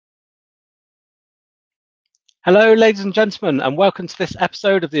Hello, ladies and gentlemen, and welcome to this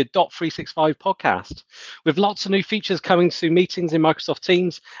episode of the Adopt 365 podcast. With lots of new features coming to meetings in Microsoft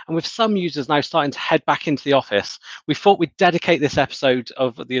Teams, and with some users now starting to head back into the office, we thought we'd dedicate this episode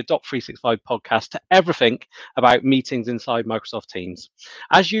of the Adopt 365 podcast to everything about meetings inside Microsoft Teams.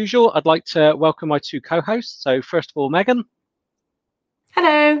 As usual, I'd like to welcome my two co-hosts. So first of all, Megan.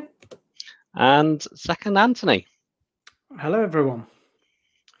 Hello. And second, Anthony. Hello, everyone.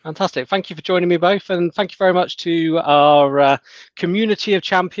 Fantastic. Thank you for joining me both. And thank you very much to our community of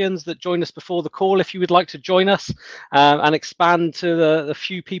champions that joined us before the call. If you would like to join us and expand to the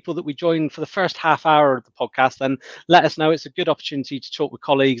few people that we joined for the first half hour of the podcast, then let us know. It's a good opportunity to talk with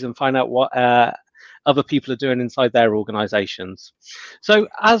colleagues and find out what other people are doing inside their organizations. So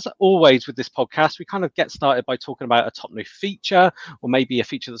as always with this podcast, we kind of get started by talking about a top new feature, or maybe a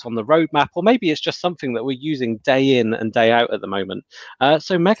feature that's on the roadmap, or maybe it's just something that we're using day in and day out at the moment.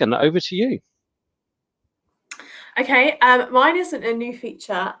 So Megan, over to you. Okay, mine isn't a new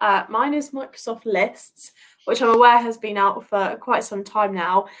feature. Mine is Microsoft Lists, which I'm aware has been out for quite some time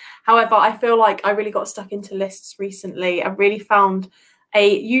now. However, I feel like I really got stuck into lists recently. I really found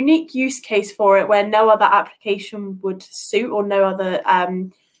a unique use case for it where no other application would suit, or no other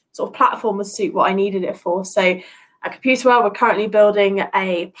sort of platform would suit what I needed it for. So at Computerware, we're currently building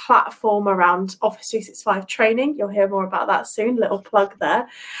a platform around Office 365 training. You'll hear more about that soon, little plug there.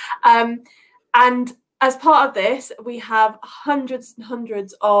 And as part of this, we have hundreds and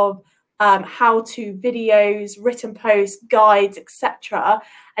hundreds of how-to videos, written posts, guides, etc.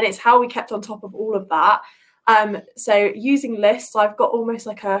 And it's how we kept on top of all of that. So using lists, I've got almost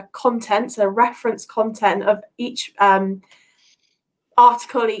like a content, so reference content of each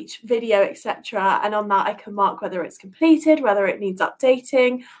article, each video, etc. And on that, I can mark whether it's completed, whether it needs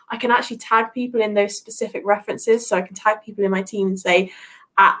updating. I can actually tag people in those specific references. So I can tag people in my team and say,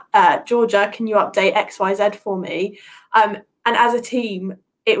 Georgia, can you update XYZ for me? And as a team,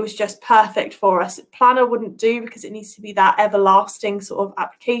 it was just perfect for us. Planner wouldn't do because it needs to be that everlasting sort of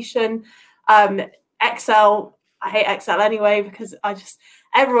application. Excel, I hate Excel anyway because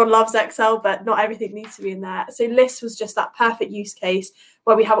everyone loves Excel, but not everything needs to be in there. So Lists was just that perfect use case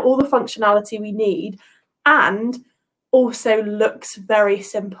where we have all the functionality we need and also looks very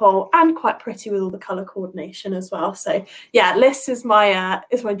simple and quite pretty with all the color coordination as well. So yeah, Lists is my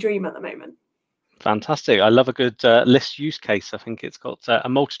dream at the moment. Fantastic. I love a good list use case. I think it's got a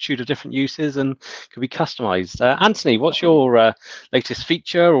multitude of different uses and can be customized. Anthony, what's your latest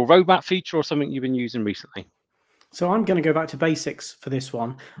feature or roadmap feature or something you've been using recently? So I'm going to go back to basics for this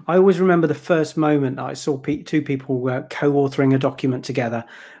one. I always remember the first moment that I saw two people co-authoring a document together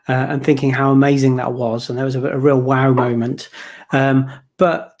and thinking how amazing that was. And there was a real wow moment.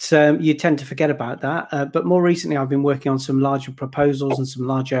 But you tend to forget about that. But more recently, I've been working on some larger proposals and some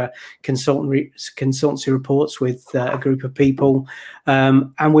larger consultancy reports with a group of people.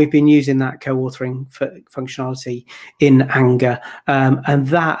 And we've been using that co-authoring functionality in Anger. And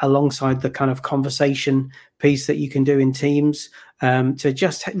that alongside the kind of conversation piece that you can do in Teams to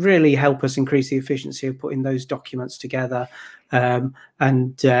just really help us increase the efficiency of putting those documents together.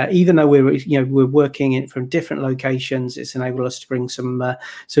 And even though we're working in from different locations, it's enabled us to bring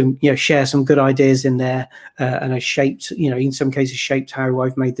share some good ideas in there, and has shaped, in some cases shaped how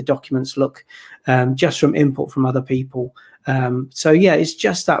I've made the documents look, just from input from other people. So yeah, it's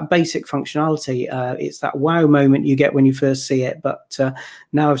just that basic functionality. It's that wow moment you get when you first see it, but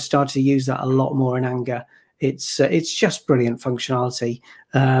now I've started to use that a lot more in Anger. It's just brilliant functionality,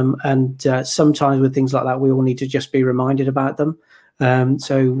 and sometimes with things like that, we all need to just be reminded about them.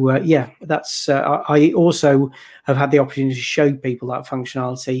 Yeah, that's. I also have had the opportunity to show people that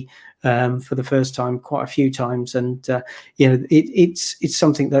functionality for the first time quite a few times, and it's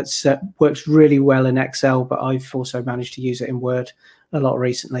something that's works really well in Excel, but I've also managed to use it in Word a lot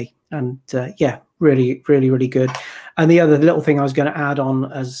recently, and yeah, really, really, really good. And the other little thing I was going to add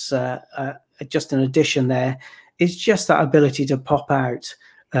on as just an addition there is just that ability to pop out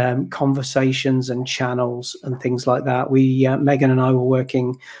conversations and channels and things like that. Megan and I were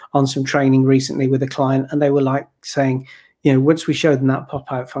working on some training recently with a client, and they were like saying, once we showed them that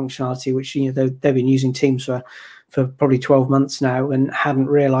pop out functionality, which they've been using Teams for probably 12 months now and hadn't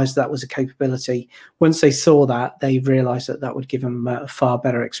realized that was a capability. Once they saw that, they realized that would give them a far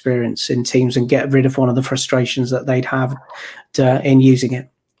better experience in Teams and get rid of one of the frustrations that they'd have in using it.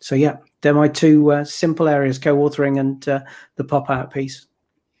 So yeah, they're my two simple areas: co-authoring and the pop-out piece.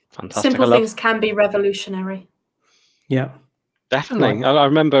 Fantastic. Simple things can be revolutionary. Yeah, definitely. Right. I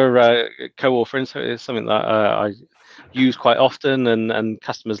remember co-authoring, so it's something that use quite often and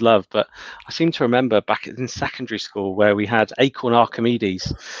customers love. But I seem to remember back in secondary school where we had Acorn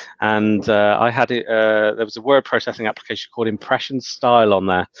Archimedes, and I had it. There was a word processing application called Impression Style on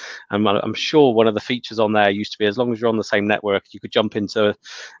there, and I'm sure one of the features on there used to be, as long as you're on the same network, you could jump into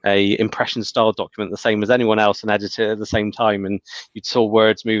a Impression Style document the same as anyone else and edit it at the same time, and you'd saw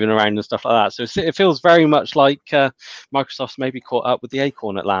words moving around and stuff like that. So it feels very much like Microsoft's maybe caught up with the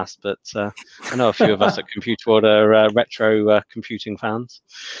Acorn at last. But I know a few of us at Computer World are retro computing fans.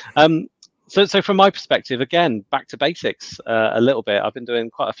 So from my perspective, again, back to basics a little bit. I've been doing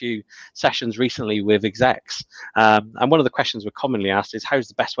quite a few sessions recently with execs. And one of the questions we're commonly asked is, how's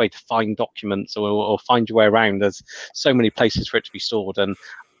the best way to find documents or find your way around? There's so many places for it to be stored. And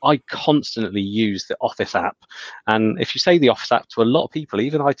I constantly use the Office app. And if you say the Office app to a lot of people,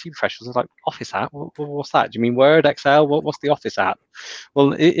 even IT professionals, are like, Office app? What's that? Do you mean Word, Excel? What's the Office app?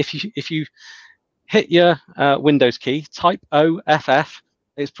 Well, if you hit your Windows key, type OFF,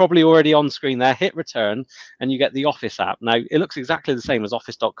 it's probably already on screen there, hit return, and you get the Office app. Now, it looks exactly the same as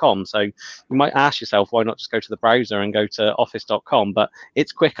office.com, so you might ask yourself, why not just go to the browser and go to office.com? But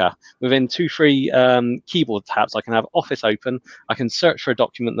it's quicker. Within 2-3 keyboard taps, I can have Office open, I can search for a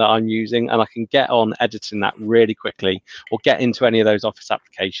document that I'm using, and I can get on editing that really quickly, or get into any of those Office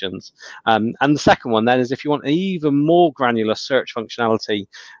applications. And the second one then is, if you want even more granular search functionality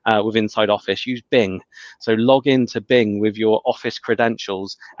with inside Office, use Bing. So log into Bing with your Office credentials,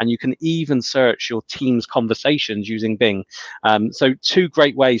 and you can even search your Teams conversations using Bing. So 2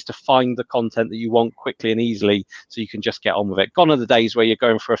 great ways to find the content that you want quickly and easily, so you can just get on with it. Gone are the days where you're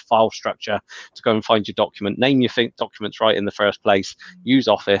going for a file structure to go and find your document. Name your documents right in the first place. Use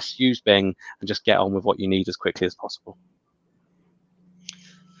Office, use Bing, and just get on with what you need as quickly as possible.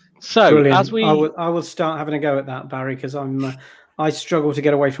 So brilliant. As we, I will start having a go at that, Barry, because I struggle to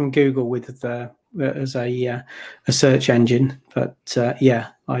get away from Google with as a search engine. But yeah,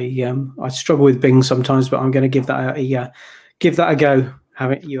 I struggle with Bing sometimes. But I'm going to give that a go.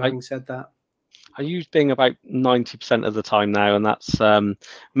 Having said that, I use Bing about 90% of the time now, and that's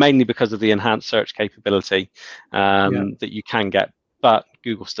mainly because of the enhanced search capability that you can get. But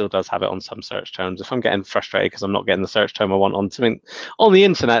Google still does have it on some search terms. If I'm getting frustrated because I'm not getting the search term I want on the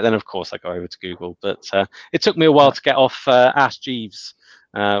internet, then of course I go over to Google. But it took me a while to get off Ask Jeeves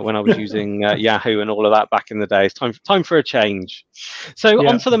when I was using Yahoo and all of that back in the day. It's time for a change. So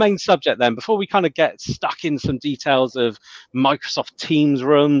on to the main subject then. Before we kind of get stuck in some details of Microsoft Teams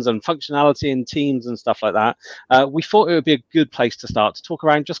rooms and functionality in Teams and stuff like that, we thought it would be a good place to start to talk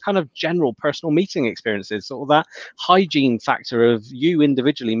around just kind of general personal meeting experiences, sort of that hygiene factor of you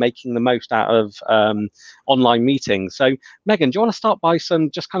individually making the most out of online meetings. So Megan, do you want to start by some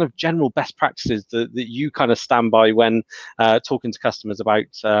just kind of general best practices that you kind of stand by when talking to customers about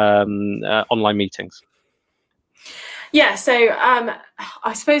online meetings? Yeah, so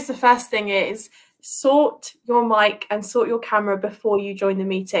I suppose the first thing is sort your mic and sort your camera before you join the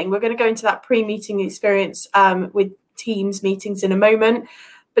meeting. We're going to go into that pre-meeting experience with Teams meetings in a moment,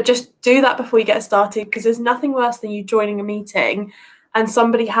 but just do that before you get started, because there's nothing worse than you joining a meeting and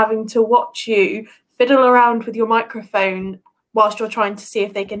somebody having to watch you fiddle around with your microphone whilst you're trying to see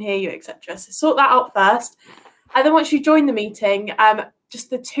if they can hear you, etc. So sort that out first. And then once you join the meeting, just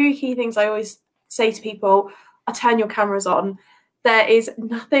the 2 key things I always say to people are turn your cameras on. There is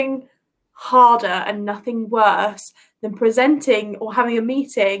nothing harder and nothing worse than presenting or having a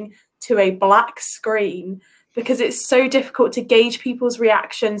meeting to a black screen, because it's so difficult to gauge people's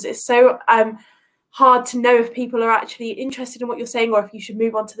reactions. It's so hard to know if people are actually interested in what you're saying or if you should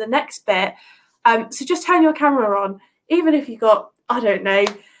move on to the next bit. So just turn your camera on, even if you've got, I don't know,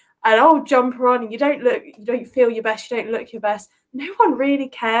 an old jumper on and you don't feel your best, you don't look your best. No one really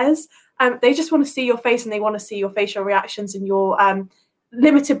cares. They just want to see your face, and they want to see your facial reactions and your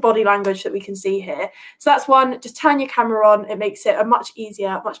limited body language that we can see here. So that's one, just turn your camera on. It makes it a much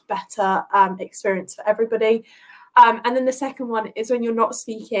easier, much better experience for everybody. And then the second one is, when you're not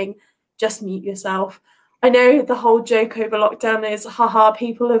speaking, just mute yourself. I know the whole joke over lockdown is, haha,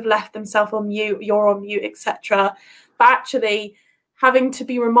 people have left themselves on mute, you're on mute, etc. But actually, having to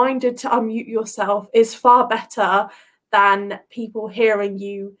be reminded to unmute yourself is far better than people hearing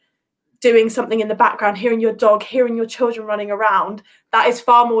you doing something in the background, hearing your dog, hearing your children running around. That is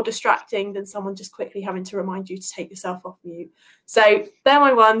far more distracting than someone just quickly having to remind you to take yourself off mute. So they're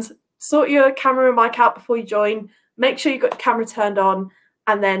my ones. Sort your camera and mic out before you join. Make sure you've got the camera turned on,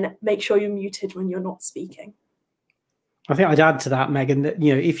 and then make sure you're muted when you're not speaking. I think I'd add to that, Megan, that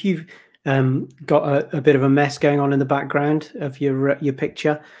if you've got a bit of a mess going on in the background of your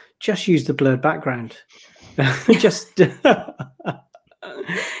picture, just use the blurred background. Just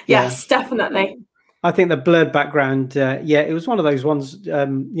yes, definitely. I think the blurred background, yeah, it was one of those ones, a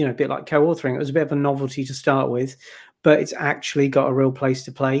bit like co-authoring. It was a bit of a novelty to start with, but it's actually got a real place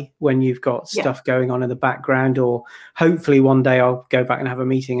to play when you've got stuff going on in the background, or hopefully one day I'll go back and have a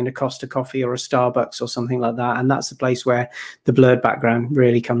meeting in a Costa Coffee or a Starbucks or something like that. And that's the place where the blurred background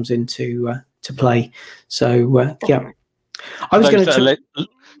really comes into to play. So, yeah. I was going to...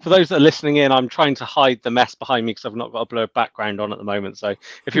 For those that are listening in, I'm trying to hide the mess behind me because I've not got a blurred background on at the moment. So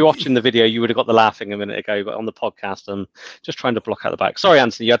if you're watching the video, you would have got the laughing a minute ago, but on the podcast, I'm just trying to block out the back. Sorry,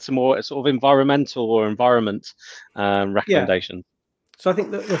 Anthony, you had some more sort of environmental or environment recommendations. Yeah. So I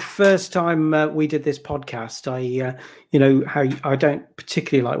think that the first time we did this podcast, I don't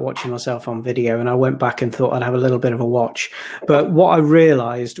particularly like watching myself on video, and I went back and thought I'd have a little bit of a watch. But what I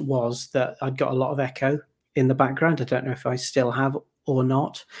realized was that I'd got a lot of echo in the background. I don't know if I still have or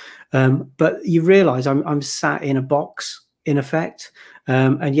not, but you realize I'm sat in a box in effect,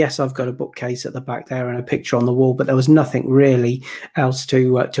 and yes, I've got a bookcase at the back there and a picture on the wall, but there was nothing really else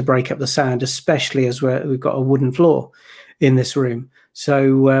to break up the sound, especially as we've got a wooden floor in this room.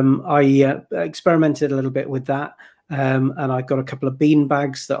 So I experimented a little bit with that, and I got a couple of bean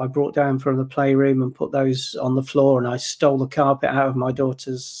bags that I brought down from the playroom and put those on the floor, and I stole the carpet out of my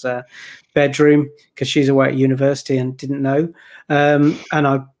daughter's bedroom because she's away at university and didn't know, and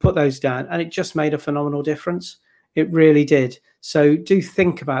I put those down, and it just made a phenomenal difference. It really did. So do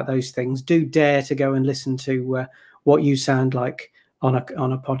think about those things. Do dare to go and listen to what you sound like on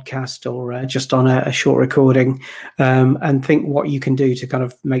a podcast or just on a short recording, and think what you can do to kind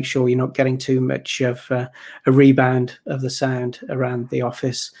of make sure you're not getting too much of a rebound of the sound around the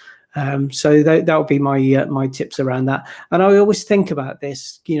office. So that would be my tips around that. And I always think about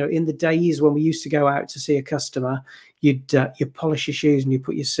this, in the days when we used to go out to see a customer, you'd polish your shoes and you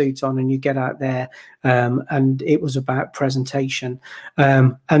put your suit on and you get out there, and it was about presentation.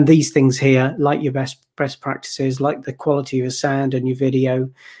 And these things here, like your best practices, like the quality of your sound and your video,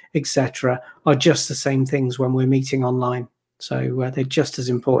 etc., are just the same things when we're meeting online. So they're just as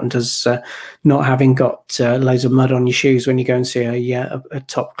important as not having got loads of mud on your shoes when you go and see a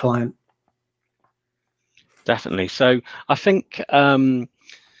top client. Definitely. So I think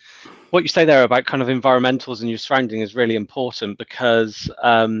what you say there about kind of environmentals and your surrounding is really important, because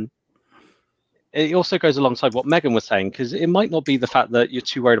it also goes alongside what Megan was saying, because it might not be the fact that you're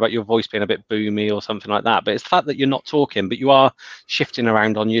too worried about your voice being a bit boomy or something like that, but it's the fact that you're not talking, but you are shifting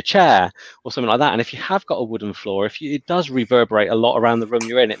around on your chair or something like that. And if you have got a wooden floor, it does reverberate a lot around the room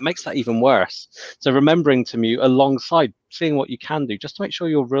you're in, it makes that even worse. So remembering to mute alongside, seeing what you can do just to make sure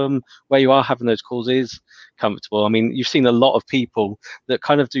your room where you are having those calls is comfortable. I mean, you've seen a lot of people that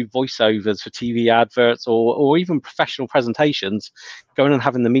kind of do voiceovers for TV adverts or even professional presentations, going and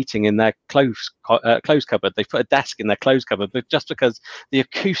having the meeting in their clothes cupboard. They've put a desk in their clothes cupboard, but just because the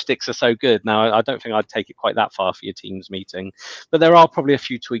acoustics are so good. Now, I don't think I'd take it quite that far for your Teams meeting, but there are probably a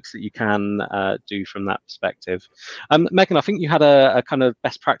few tweaks that you can do from that perspective. Megan, I think you had a kind of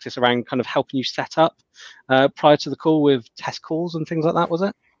best practice around kind of helping you set up prior to the call with test calls and things like that, was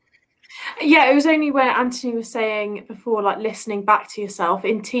it? Yeah, it was only when Anthony was saying before, like listening back to yourself.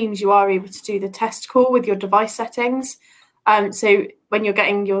 In Teams, you are able to do the test call with your device settings. So when you're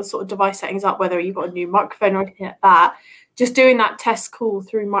getting your sort of device settings up, whether you've got a new microphone or anything like that, just doing that test call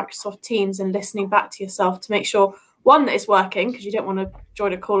through Microsoft Teams and listening back to yourself to make sure, one, that it's working, because you don't want to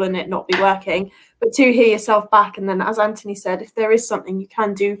join a call and it not be working, but two, hear yourself back. And then, as Anthony said, if there is something you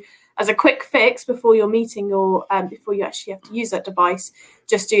can do as a quick fix before your meeting or before you actually have to use that device,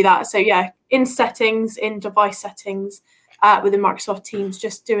 just do that. So yeah, in settings, in device settings within Microsoft Teams,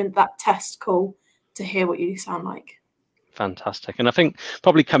 just doing that test call to hear what you sound like. Fantastic. And I think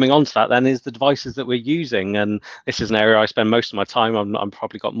probably coming on to that then is the devices that we're using, and this is an area I spend most of my time on. I'm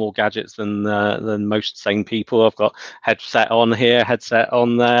probably got more gadgets than most sane people. I've got headset on here, headset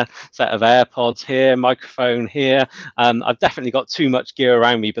on there, set of AirPods here, microphone here. I've definitely got too much gear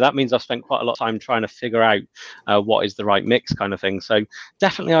around me, but that means I've spent quite a lot of time trying to figure out what is the right mix kind of thing. So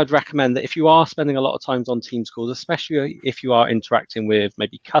definitely I'd recommend that if you are spending a lot of times on Teams calls, especially if you are interacting with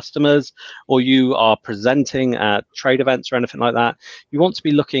maybe customers or you are presenting at trade events or anything like that, you want to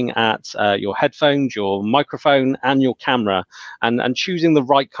be looking at your headphones, your microphone and your camera, and choosing the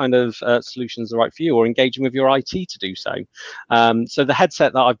right kind of solutions that are right for you, or engaging with your IT to do so. So the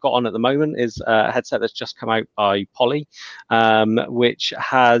headset that I've got on at the moment is a headset that's just come out by Poly, which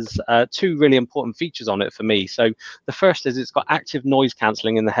has two really important features on it for me. So the first is it's got active noise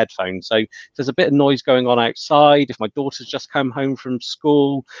cancelling in the headphone. So if there's a bit of noise going on outside, if my daughter's just come home from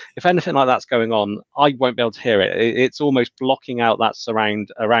school, if anything like that's going on, I won't be able to hear it. It's almost blocking out that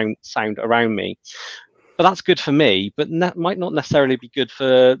sound around me. But that's good for me, but might not necessarily be good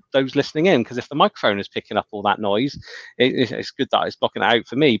for those listening in, because if the microphone is picking up all that noise, it's good that it's blocking it out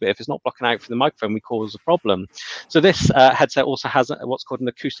for me. But if it's not blocking out for the microphone, we cause a problem. So this headset also has what's called an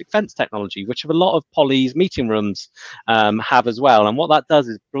acoustic fence technology, which a lot of Poly's meeting rooms have as well. And what that does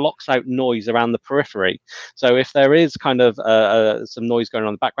is blocks out noise around the periphery. So if there is kind of some noise going on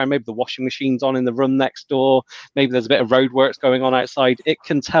in the background, maybe the washing machine's on in the room next door, maybe there's a bit of roadworks going on outside, it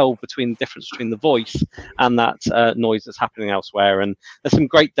can tell between the difference between the voice and that noise that's happening elsewhere. And there's some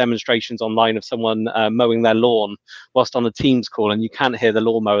great demonstrations online of someone mowing their lawn whilst on a Teams call, and you can't hear the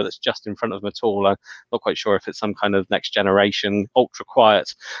lawnmower that's just in front of them at all. I'm not quite sure if it's some kind of next generation ultra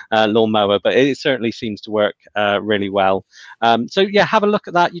quiet lawnmower, but it certainly seems to work really well. So yeah, have a look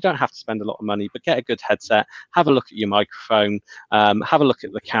at that. You don't have to spend a lot of money, but get a good headset, have a look at your microphone, have a look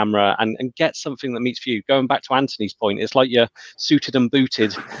at the camera, and get something that meets for you. Going back to Anthony's point, it's like you're suited and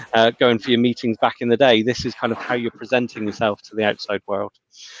booted going for your meetings back in the day. This is kind of how you're presenting yourself to the outside world.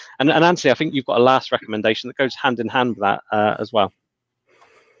 And Anthony, I think you've got a last recommendation that goes hand in hand with that as well.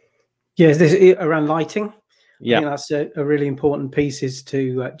 Yes, this around lighting. Yeah, I think that's a really important piece, is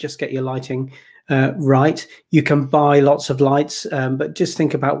to just get your lighting right. You can buy lots of lights, but just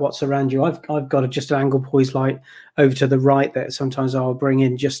think about what's around you. I've got just an angle poise light over to the right that sometimes I'll bring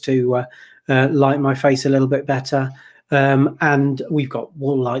in just to light my face a little bit better. And we've got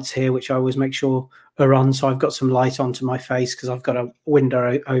wall lights here, which I always make sure are on. So I've got some light onto my face because I've got a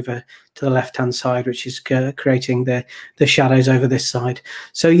window over to the left-hand side, which is creating the shadows over this side.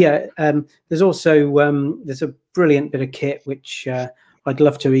 So yeah, there's also there's a brilliant bit of kit which I'd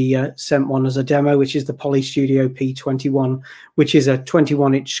love to be sent one as a demo, which is the Poly Studio P21, which is a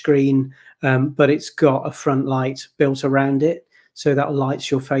 21-inch screen, but it's got a front light built around it, so that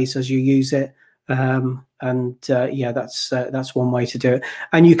lights your face as you use it. Yeah, that's one way to do it.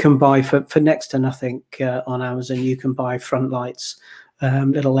 And you can buy for next to nothing on Amazon. You can buy front lights,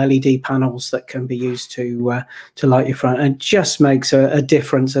 little LED panels that can be used to light your front, and it just makes a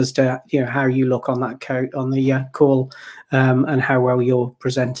difference as to how you look on that on the call, and how well you're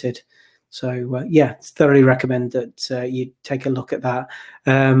presented. So yeah, thoroughly recommend that you take a look at that,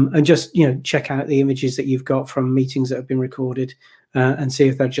 and just check out the images that you've got from meetings that have been recorded. And see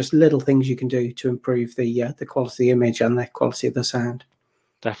if there are just little things you can do to improve the quality of the image and the quality of the sound.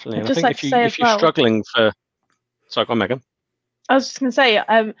 Definitely. And I think if you're struggling for... Sorry, go on, Megan. I was just going to say,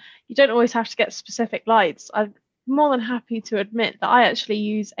 you don't always have to get specific lights. I'm more than happy to admit that I actually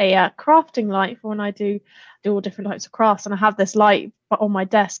use a crafting light for when I do all different types of crafts, and I have this light on my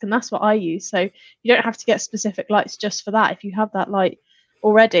desk, and that's what I use. So you don't have to get specific lights just for that. If you have that light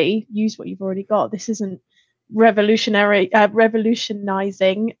already, use what you've already got. This isn't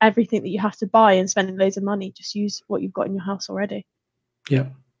revolutionizing everything that you have to buy and spending loads of money. Just use what you've got in your house already. Yeah,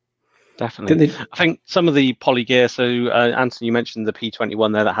 definitely. I think some of the Poly gear, so Anthony, you mentioned the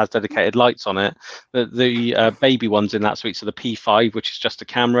P21 there that has dedicated lights on it. The baby ones in that suite, so the P5, which is just a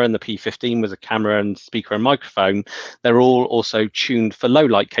camera, and the P15 was a camera and speaker and microphone, they're all also tuned for low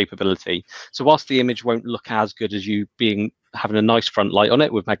light capability. So whilst the image won't look as good as you having a nice front light on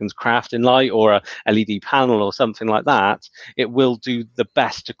it with Megan's crafting light or a LED panel or something like that, it will do the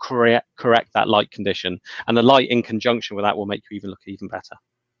best to correct that light condition. And the light in conjunction with that will make you look even better.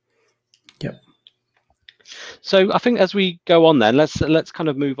 Yep. So I think as we go on then, let's kind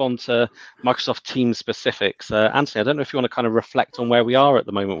of move on to Microsoft Teams specifics. Anthony, I don't know if you want to kind of reflect on where we are at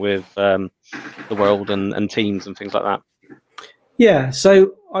the moment with the world and Teams and things like that. Yeah,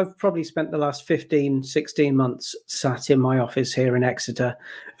 so I've probably spent the last 15, 16 months sat in my office here in Exeter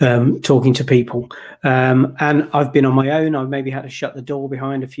talking to people. And I've been on my own. I've maybe had to shut the door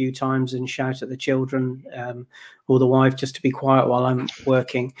behind a few times and shout at the children or the wife just to be quiet while I'm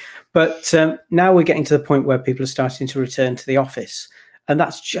working. But now we're getting to the point where people are starting to return to the office. And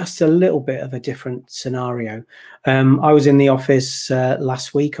that's just a little bit of a different scenario. I was in the office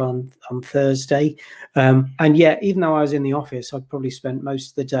last week on Thursday. And yet, even though I was in the office, I'd probably spent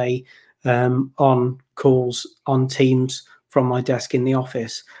most of the day on calls on Teams from my desk in the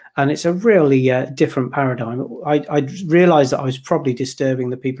office. And it's a really different paradigm. I realized that I was probably disturbing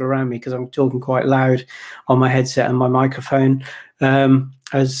the people around me because I'm talking quite loud on my headset and my microphone. I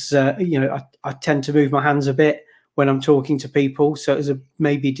tend to move my hands a bit when I'm talking to people, so it was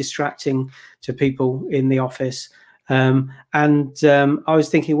maybe distracting to people in the office. I was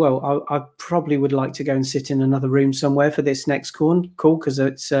thinking, well, I probably would like to go and sit in another room somewhere for this next call because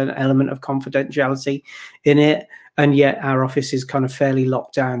it's an element of confidentiality in it. And yet our office is kind of fairly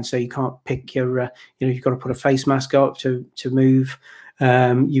locked down, so you can't pick your, you've got to put a face mask up to move.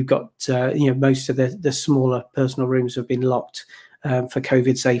 You've got, most of the smaller personal rooms have been locked for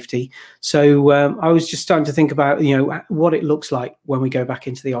COVID safety. So I was just starting to think about, what it looks like when we go back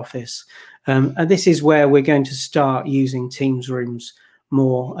into the office. And this is where we're going to start using Teams rooms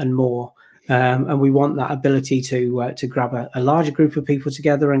more and more. And we want that ability to grab a larger group of people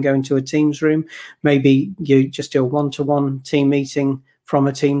together and go into a Teams room. Maybe you just do a one-to-one team meeting from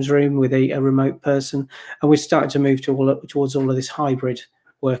a Teams room with a remote person. And we're starting to move towards all of this hybrid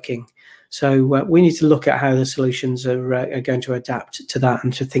working. So we need to look at how the solutions are going to adapt to that,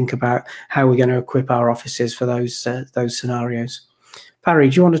 and to think about how we're going to equip our offices for those scenarios. Parry,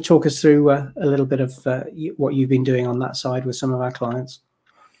 do you want to talk us through a little bit of what you've been doing on that side with some of our clients?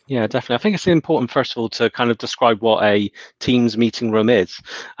 Yeah, definitely. I think it's important, first of all, to kind of describe what a Teams meeting room is.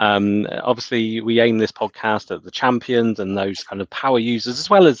 Obviously, we aim this podcast at the champions and those kind of power users, as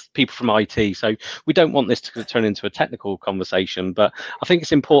well as people from IT. So we don't want this to turn into a technical conversation, but I think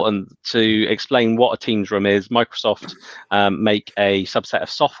it's important to explain what a Teams room is. Microsoft make a subset of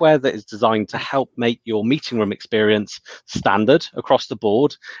software that is designed to help make your meeting room experience standard across the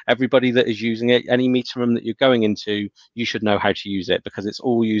board. Everybody that is using it, any meeting room that you're going into, you should know how to use it, because it's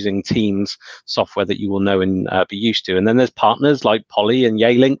all using Teams software that you will know and be used to. And then there's partners like Poly and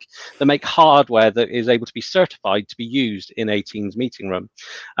Yealink that make hardware that is able to be certified to be used in a Teams meeting room.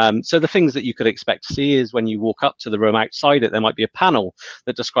 So the things that you could expect to see is when you walk up to the room, outside it, there might be a panel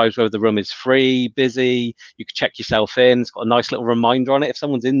that describes whether the room is free, busy. You can check yourself in. It's got a nice little reminder on it. If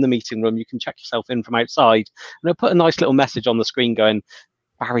someone's in the meeting room, you can check yourself in from outside, and it'll put a nice little message on the screen going,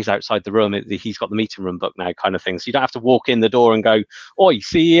 Barry's outside the room, he's got the meeting room booked now, kind of thing. So you don't have to walk in the door and go, oi,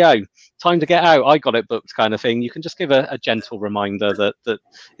 CEO, time to get out, I got it booked, kind of thing. You can just give a gentle reminder that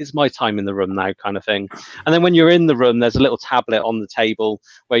it's my time in the room now, kind of thing. And then when you're in the room, there's a little tablet on the table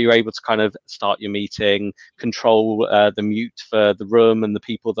where you're able to kind of start your meeting, control the mute for the room and the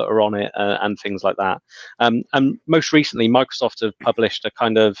people that are on it, and things like that. And most recently, Microsoft have published a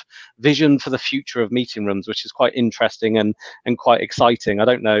kind of vision for the future of meeting rooms, which is quite interesting and quite exciting. I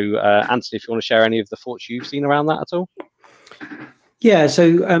don't know, Anthony, if you want to share any of the thoughts you've seen around that at all. Yeah,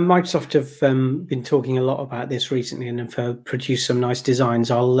 so Microsoft have been talking a lot about this recently, and have produced some nice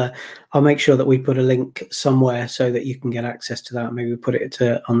designs. I'll make sure that we put a link somewhere so that you can get access to that. Maybe we'll put it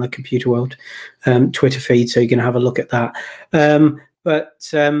on the Computer World Twitter feed, so you can have a look at that. But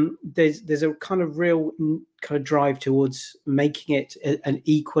there's a kind of real kind of drive towards making it an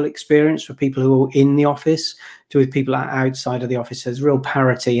equal experience for people who are in the office to with people outside of the office. There's real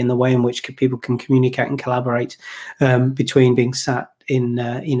parity in the way in which people can communicate and collaborate between being sat in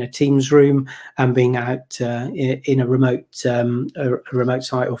a Teams room and being out in a remote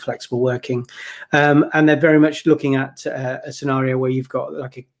site or flexible working. And they're very much looking at a scenario where you've got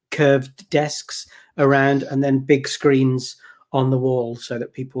like a curved desks around, and then big screens on the wall, so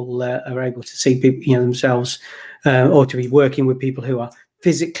that people are able to see people, themselves, or to be working with people who are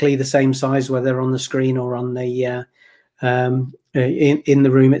physically the same size, whether they're on the screen or on the in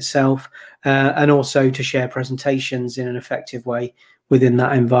the room itself, and also to share presentations in an effective way within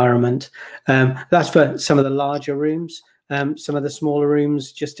that environment. That's for some of the larger rooms. Some of the smaller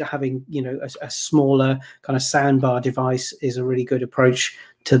rooms, just having a smaller kind of soundbar device is a really good approach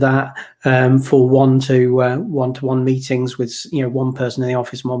to that, for one-to-one meetings with one person in the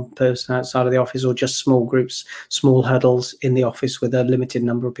office, one person outside of the office, or just small groups, small huddles in the office with a limited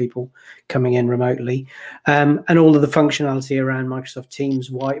number of people coming in remotely, and all of the functionality around Microsoft Teams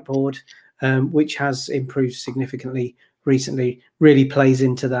Whiteboard, which has improved significantly recently, really plays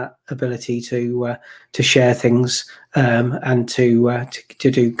into that ability to share things, and to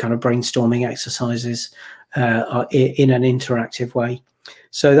do kind of brainstorming exercises in an interactive way.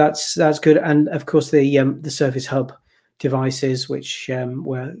 So that's good. And of course the Surface Hub devices, which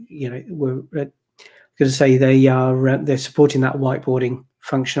we're going to say they're supporting that whiteboarding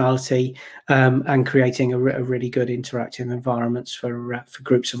functionality, and creating a really good interactive environments for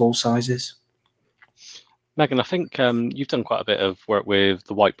groups of all sizes. Megan, I think you've done quite a bit of work with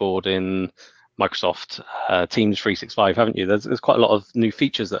the whiteboard in Microsoft Teams 365, haven't you? There's quite a lot of new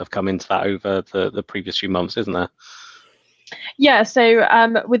features that have come into that over the previous few months, isn't there? Yeah, so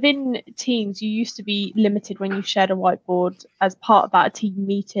within Teams, you used to be limited when you shared a whiteboard as part of that team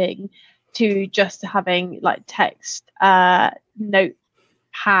meeting to just having like text, like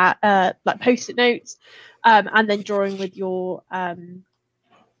post-it notes, and then drawing with your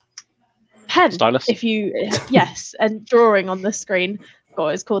pen, stylus. Yes, and drawing on the screen. Forgot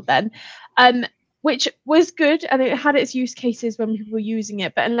what it's called then. Which was good, and it had its use cases when people were using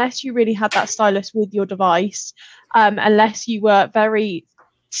it. But unless you really had that stylus with your device, unless you were very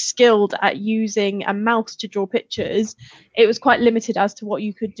skilled at using a mouse to draw pictures, it was quite limited as to what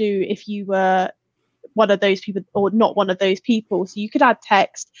you could do if you were one of those people or not one of those people. So you could add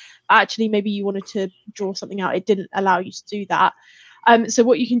text. Actually, maybe you wanted to draw something out. It didn't allow you to do that. So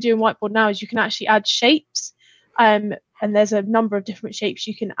what you can do in Whiteboard now is you can actually add shapes. And there's a number of different shapes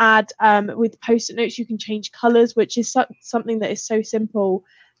you can add. With Post-it notes, you can change colors, which is something that is so simple,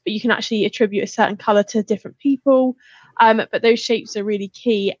 but you can actually attribute a certain color to different people. But those shapes are really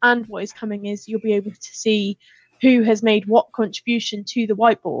key. And what is coming is you'll be able to see who has made what contribution to the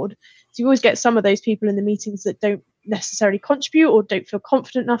whiteboard. So you always get some of those people in the meetings that don't necessarily contribute or don't feel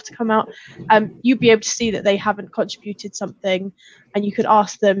confident enough to come out. You'll be able to see that they haven't contributed something, and you could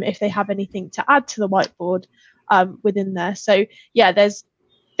ask them if they have anything to add to the whiteboard within there. So yeah, there's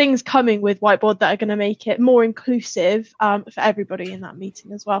things coming with Whiteboard that are going to make it more inclusive for everybody in that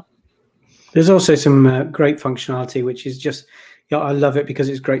meeting as well. There's also some great functionality, which is just, I love it because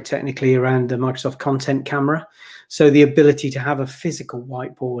it's great technically around the Microsoft Content Camera. So the ability to have a physical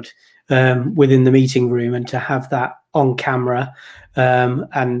whiteboard within the meeting room and to have that on camera,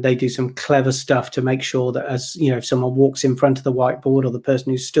 and they do some clever stuff to make sure that, as you know, if someone walks in front of the whiteboard, or the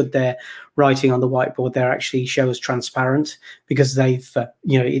person who stood there writing on the whiteboard, they're actually show as transparent because they've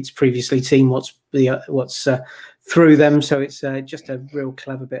it's previously seen what's through them. So it's just a real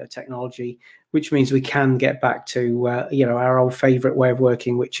clever bit of technology, which means we can get back to our old favorite way of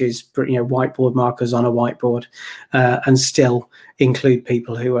working, which is whiteboard markers on a whiteboard, and still include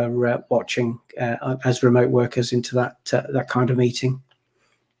people who are watching as remote workers into that kind of meeting.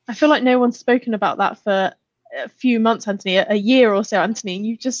 I feel like no one's spoken about that for a few months, Anthony, a year or so, Anthony, and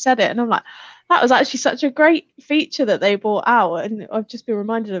you just said it, and I'm like, that was actually such a great feature that they brought out, and I've just been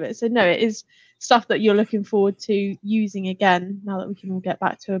reminded of it. So no, it is stuff that you're looking forward to using again now that we can all get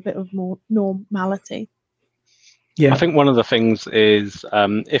back to a bit of more normality. Yeah, I think one of the things is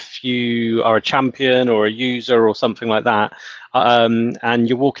if you are a champion or a user or something like that, and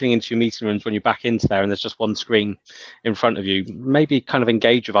you're walking into your meeting rooms, when you're back into there and there's just one screen in front of you, maybe kind of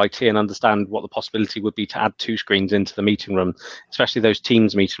engage with IT and understand what the possibility would be to add 2 screens into the meeting room, especially those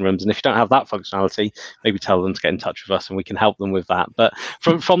Teams meeting rooms. And if you don't have that functionality, maybe tell them to get in touch with us and we can help them with that. But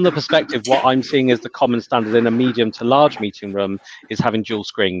from the perspective, what I'm seeing as the common standard in a medium to large meeting room is having dual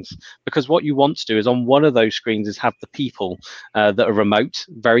screens, because what you want to do is on one of those screens is have the people that are remote,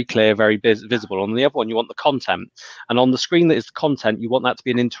 very clear, very visible. On the other one, you want the content. And on the screen that is the content, you want that to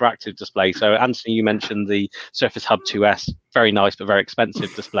be an interactive display. So Anthony, you mentioned the Surface Hub 2S, very nice but very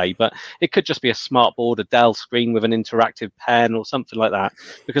expensive display, but it could just be a smart board, a Dell screen with an interactive pen or something like that,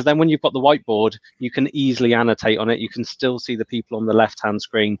 because then when you've got the whiteboard, you can easily annotate on it. You can still see the people on the left-hand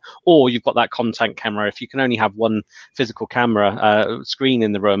screen, or you've got that content camera. If you can only have one physical camera screen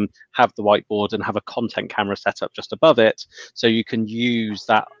in the room, have the whiteboard and have a content camera set up just above it, so you can use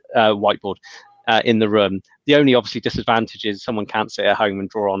that whiteboard in the room. The only obviously disadvantage is someone can't sit at home and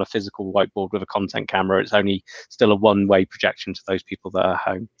draw on a physical whiteboard with a content camera. It's only still a one-way projection to those people that are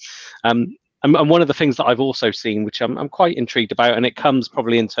home. And one of the things that I've also seen, which I'm quite intrigued about, and it comes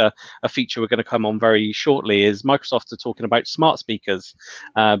probably into a feature we're going to come on very shortly, is Microsoft are talking about smart speakers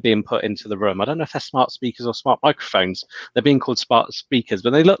being put into the room. I don't know if they're smart speakers or smart microphones. They're being called smart speakers,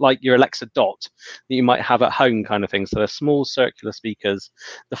 but they look like your Alexa Dot that you might have at home kind of thing. So they're small circular speakers.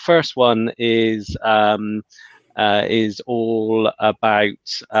 The first one is all about,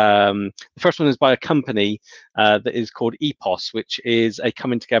 the first one is by a company that is called EPOS, which is a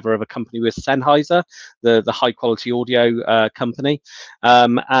coming together of a company with Sennheiser, the high quality audio company,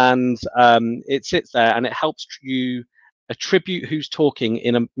 and it sits there and it helps you attribute who's talking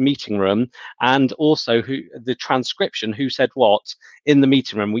in a meeting room, and also the transcription, who said what in the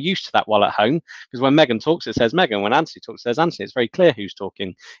meeting room. We're used to that while at home, because when Megan talks, it says Megan. When Anthony talks, it says Anthony. It's very clear who's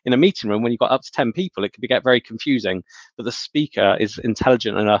talking. In a meeting room, when you've got up to 10 people, it can get very confusing. But the speaker is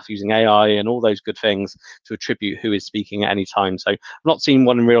intelligent enough, using AI and all those good things, to attribute who is speaking at any time. So I've not seen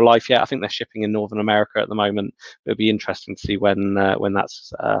one in real life yet. I think they're shipping in Northern America at the moment. It'll be interesting to see when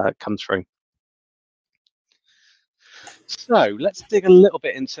that's comes through. So let's dig a little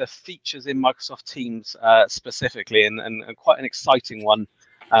bit into features in Microsoft Teams specifically, and quite an exciting one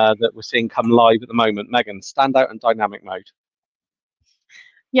that we're seeing come live at the moment. Megan, standout and dynamic mode.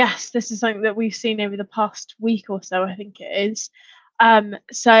 Yes, this is something that we've seen over the past week or so, I think it is.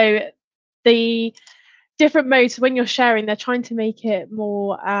 So the different modes, when you're sharing, they're trying to make it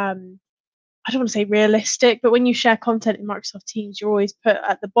more I don't want to say realistic, but when you share content in Microsoft Teams, you're always put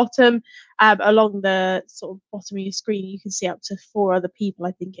at the bottom, along the sort of bottom of your screen. You can see up to 4 other people,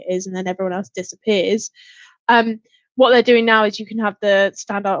 I think it is, and then everyone else disappears. What they're doing now is you can have the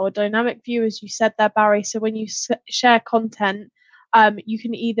standout or dynamic view, as you said there, Barry. So when you share content, you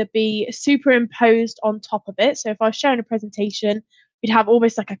can either be superimposed on top of it. So if I was sharing a presentation, you'd have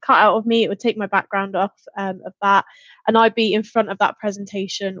almost like a cutout of me. It would take my background off of that, and I'd be in front of that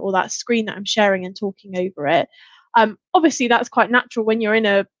presentation or that screen that I'm sharing and talking over it. Obviously, that's quite natural when you're in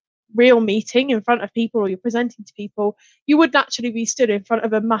a real meeting in front of people or you're presenting to people. You would naturally be stood in front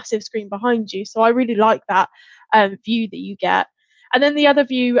of a massive screen behind you. So I really like that view that you get. And then the other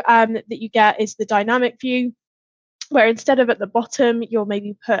view that you get is the dynamic view, where instead of at the bottom, you'll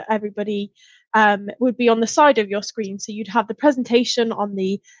maybe put everybody would be on the side of your screen. So you'd have the presentation on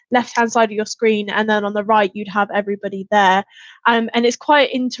the left-hand side of your screen, and then on the right, you'd have everybody there. And it's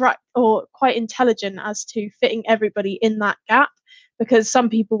quite quite intelligent as to fitting everybody in that gap, because some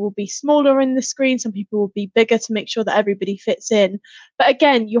people will be smaller in the screen, some people will be bigger to make sure that everybody fits in. But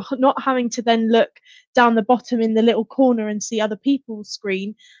again, you're not having to then look down the bottom in the little corner and see other people's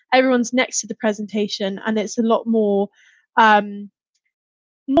screen. Everyone's next to the presentation, and it's a lot more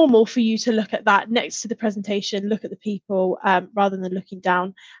normal for you to look at that next to the presentation, look at the people rather than looking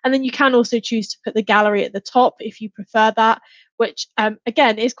down. And then you can also choose to put the gallery at the top if you prefer that, which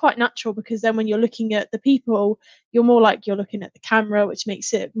again is quite natural, because then when you're looking at the people, you're more like you're looking at the camera, which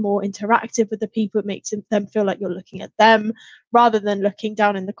makes it more interactive with the people. It makes them feel like you're looking at them rather than looking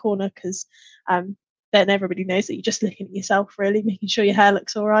down in the corner, because then everybody knows that you're just looking at yourself, really, making sure your hair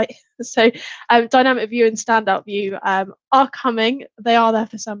looks all right. So dynamic view and standout view are coming. They are there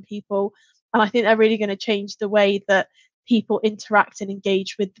for some people. And I think they're really going to change the way that people interact and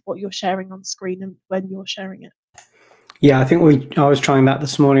engage with what you're sharing on screen and when you're sharing it. Yeah, I think I was trying that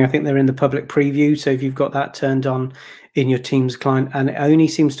this morning. I think they're in the public preview. So if you've got that turned on in your Teams client, and it only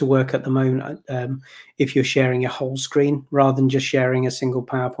seems to work at the moment if you're sharing your whole screen rather than just sharing a single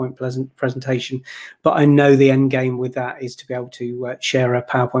PowerPoint presentation. But I know the end game with that is to be able to share a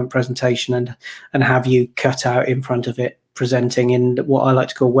PowerPoint presentation and have you cut out in front of it, presenting in what I like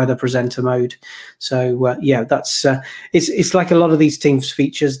to call weather presenter mode. So yeah, that's it's like a lot of these Teams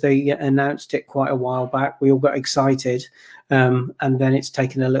features. They announced it quite a while back. We all got excited, and then it's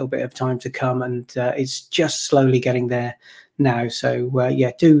taken a little bit of time to come, and it's just slowly getting there now. So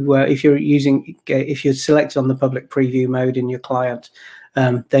yeah, if you're selected on the public preview mode in your client,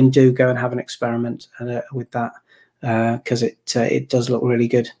 then do go and have an experiment with that, because it does look really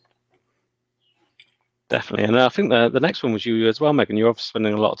good. Definitely. And I think the next one was you as well, Megan. You're obviously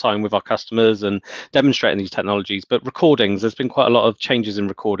spending a lot of time with our customers and demonstrating these technologies, but recordings, there's been quite a lot of changes in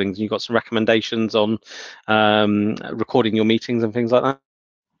recordings. You've got some recommendations on recording your meetings and things like that?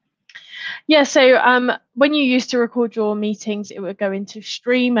 Yeah, so when you used to record your meetings, it would go into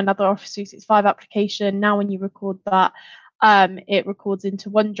Stream, another Office 365 application. Now when you record that, it records into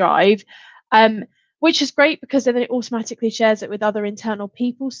OneDrive. Which is great, because then it automatically shares it with other internal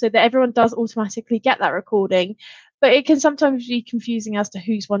people, so that everyone does automatically get that recording. But it can sometimes be confusing as to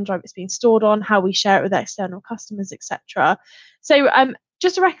whose OneDrive it's being stored on, how we share it with external customers, etc. So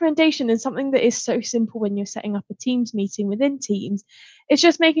just a recommendation, and something that is so simple when you're setting up a Teams meeting within Teams, is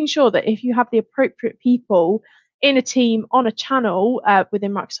just making sure that if you have the appropriate people in a team on a channel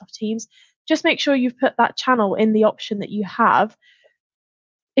within Microsoft Teams, just make sure you've put that channel in the option that you have.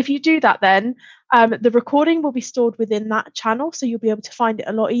 If you do that, then the recording will be stored within that channel, so you'll be able to find it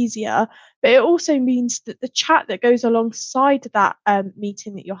a lot easier. But it also means that the chat that goes alongside that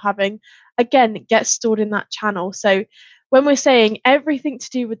meeting that you're having, again, gets stored in that channel. So when we're saying everything to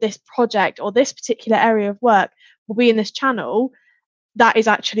do with this project or this particular area of work will be in this channel, that is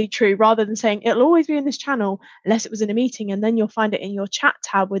actually true, rather than saying it'll always be in this channel unless it was in a meeting, and then you'll find it in your chat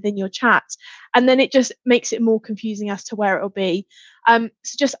tab within your chat, and then it just makes it more confusing as to where it'll be. So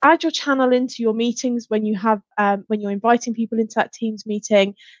just add your channel into your meetings when you have when you're inviting people into that Teams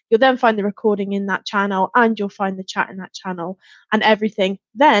meeting. You'll then find the recording in that channel, and you'll find the chat in that channel, and everything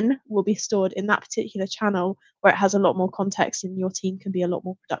then will be stored in that particular channel, where it has a lot more context and your team can be a lot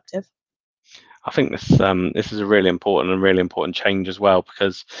more productive. I think this is a really important change as well,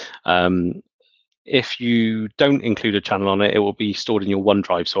 because if you don't include a channel on it, it will be stored in your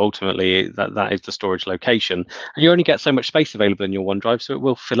OneDrive. So ultimately, that is the storage location, and you only get so much space available in your OneDrive, so it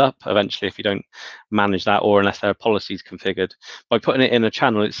will fill up eventually if you don't manage that, or unless there are policies configured. By putting it in a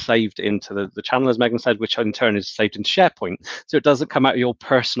channel, it's saved into the channel, as Megan said, which in turn is saved into SharePoint. So it doesn't come out of your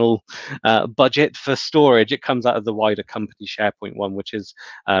personal budget for storage. It comes out of the wider company SharePoint one, which is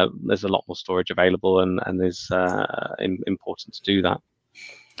there's a lot more storage available, and is important to do that.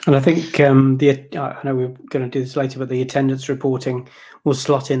 And I think I know we're going to do this later, but the attendance reporting will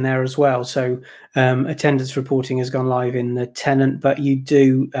slot in there as well. So attendance reporting has gone live in the tenant, but you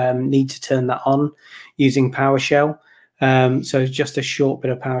do need to turn that on using PowerShell. So just a short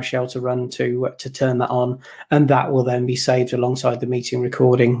bit of PowerShell to run to turn that on, and that will then be saved alongside the meeting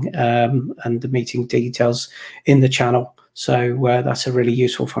recording and the meeting details in the channel. So that's a really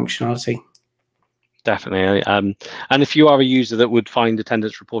useful functionality. Definitely. And if you are a user that would find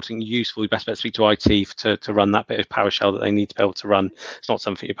attendance reporting useful, you best bet to speak to IT to run that bit of PowerShell that they need to be able to run. It's not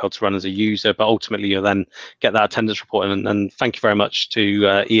something you're able to run as a user, but ultimately you'll then get that attendance report. And thank you very much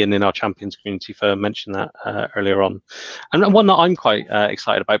to Ian in our Champions community for mentioning that earlier on. And one that I'm quite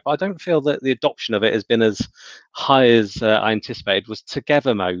excited about, but I don't feel that the adoption of it has been as high as I anticipated, was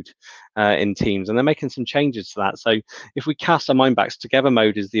Together mode in Teams. And they're making some changes to that. So if we cast our mind back, Together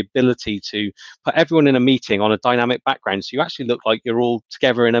mode is the ability to put everyone in a meeting on a dynamic background, so you actually look like you're all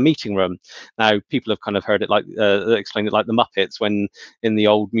together in a meeting room. Now, people have kind of heard it like explained it like the Muppets when in the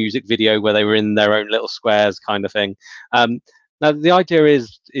old music video where they were in their own little squares kind of thing. Now, the idea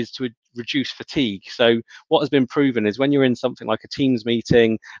is to reduce fatigue. So what has been proven is when you're in something like a Teams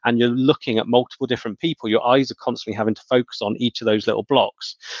meeting and you're looking at multiple different people, your eyes are constantly having to focus on each of those little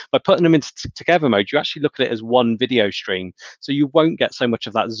blocks. By putting them into Together mode, you actually look at it as one video stream. So you won't get so much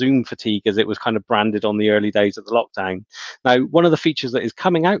of that Zoom fatigue as it was kind of branded on the early days of the lockdown. Now, one of the features that is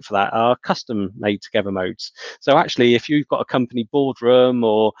coming out for that are custom made Together modes. So actually, if you've got a company boardroom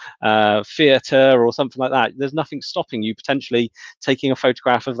or theatre or something like that, there's nothing stopping you potentially taking a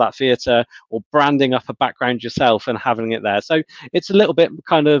photograph of that theatre or branding up a background yourself and having it there. So it's a little bit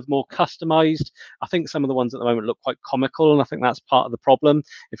kind of more customized. I think some of the ones at the moment look quite comical, and I think that's part of the problem.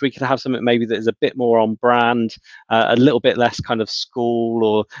 If we could have something maybe that is a bit more on brand, a little bit less kind of school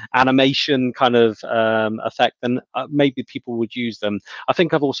or animation kind of effect, then maybe people would use them. I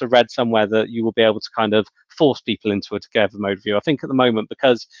think I've also read somewhere that you will be able to kind of force people into a Together mode view. I think at the moment,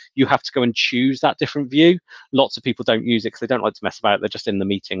 because you have to go and choose that different view, lots of people don't use it because they don't like to mess about. They're just in the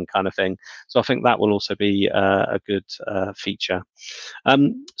meeting kind of thing. So I think that will also be a good feature.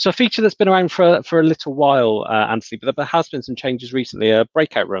 So a feature that's been around for a little while, Anthony, but there has been some changes recently,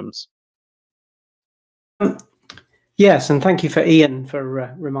 breakout rooms. Yes, and thank you for Ian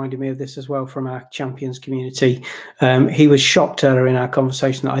for reminding me of this as well from our Champions community. He was shocked earlier in our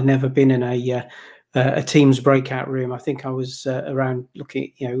conversation that I'd never been in a Teams breakout room. I think I was around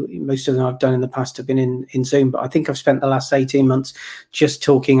looking, most of them I've done in the past have been in Zoom, but I think I've spent the last 18 months just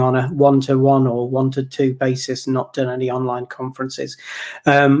talking on a one-to-one or one-to-two basis, not done any online conferences.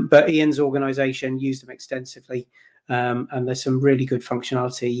 But Ian's organization used them extensively, and there's some really good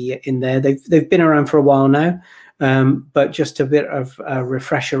functionality in there. They've been around for a while now, but just a bit of a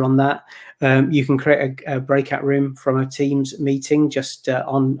refresher on that. You can create a breakout room from a Teams meeting just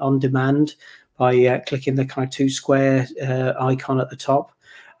on demand by clicking the kind of two square icon at the top.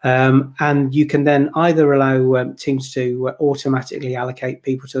 And you can then either allow Teams to automatically allocate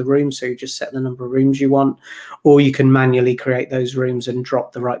people to the room, so you just set the number of rooms you want, or you can manually create those rooms and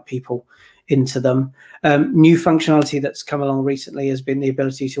drop the right people into them. New functionality that's come along recently has been the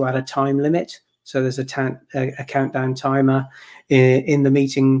ability to add a time limit. So there's a countdown timer in the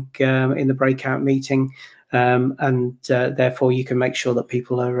meeting, in the breakout meeting. And therefore you can make sure that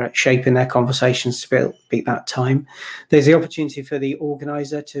people are shaping their conversations to beat that time. There's the opportunity for the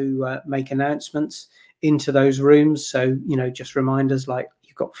organizer to make announcements into those rooms. So, just reminders like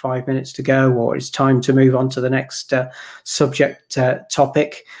you've got 5 minutes to go, or it's time to move on to the next subject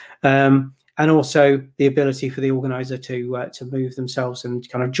topic. And also the ability for the organizer to move themselves and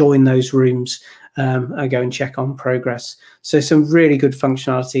kind of join those rooms and go and check on progress. So some really good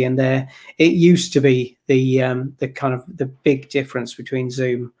functionality in there. It used to be the kind of the big difference between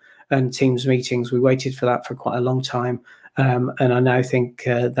Zoom and Teams meetings. We waited for that for quite a long time. And I now think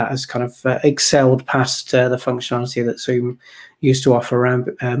that has kind of excelled past the functionality that Zoom used to offer around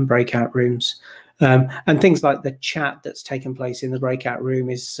breakout rooms. And things like the chat that's taken place in the breakout room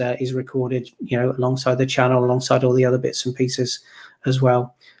is recorded, alongside the channel, alongside all the other bits and pieces as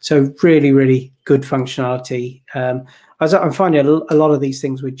well. So really, really good functionality. I'm finding a lot of these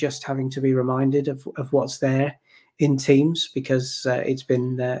things we're just having to be reminded of what's there in Teams, because it's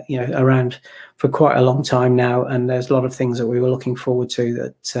been around for quite a long time now, and there's a lot of things that we were looking forward to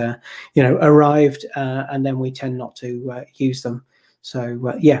that arrived, and then we tend not to use them.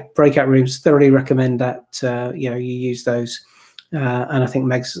 So yeah, breakout rooms, thoroughly recommend that you use those. And I think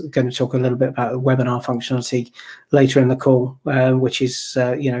Meg's going to talk a little bit about the webinar functionality later in the call, which is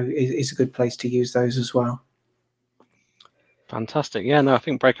is a good place to use those as well. Fantastic. Yeah, no, I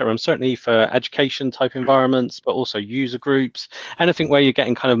think breakout rooms certainly for education type environments, but also user groups, anything where you're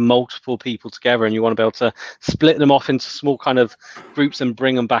getting kind of multiple people together and you want to be able to split them off into small kind of groups and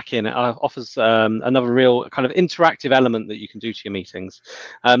bring them back in. It offers another real kind of interactive element that you can do to your meetings.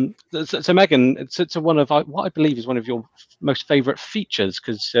 So Megan, it's one of what I believe is one of your most favorite features,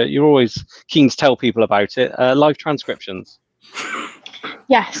 because you're always keen to tell people about it, live transcriptions.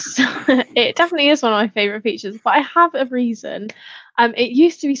 Yes, it definitely is one of my favorite features, but I have a reason. It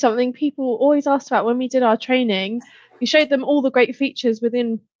used to be something people always asked about when we did our training. We showed them all the great features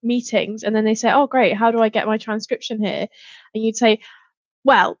within meetings, and then they say, "Oh, great, how do I get my transcription here?" And you'd say,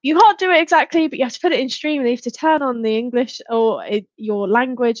 "Well, you can't do it exactly, but you have to put it in stream, and you have to turn on the English or your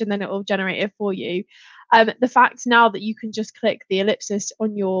language, and then it will generate it for you." The fact now that you can just click the ellipsis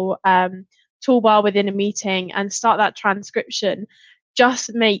on your toolbar within a meeting and start that transcription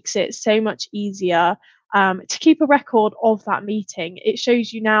just makes it so much easier to keep a record of that meeting. It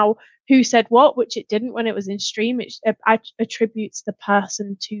shows you now who said what, which it didn't when it was in stream. It attributes the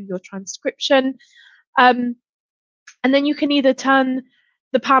person to your transcription. And then you can either turn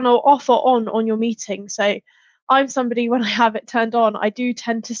the panel off or on your meeting. So I'm somebody, when I have it turned on, I do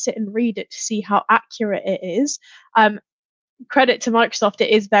tend to sit and read it to see how accurate it is. Credit to Microsoft,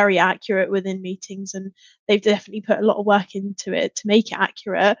 it is very accurate within meetings, and they've definitely put a lot of work into it to make it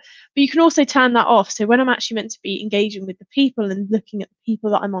accurate. But you can also turn that off. So when I'm actually meant to be engaging with the people and looking at the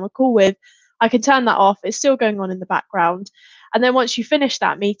people that I'm on a call with, I can turn that off. It's still going on in the background. And then once you finish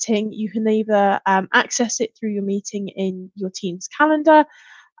that meeting, you can either access it through your meeting in your Teams calendar,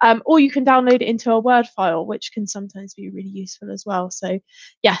 or you can download it into a Word file, which can sometimes be really useful as well. So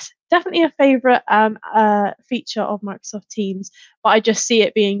yes, definitely a favorite feature of Microsoft Teams, but I just see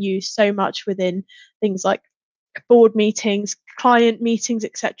it being used so much within things like board meetings, client meetings,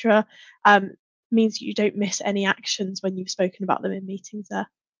 etc. Means you don't miss any actions when you've spoken about them in meetings there.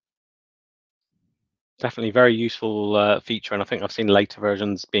 Definitely very useful feature, and I think I've seen later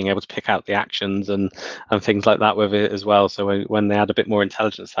versions being able to pick out the actions and things like that with it as well. So when they add a bit more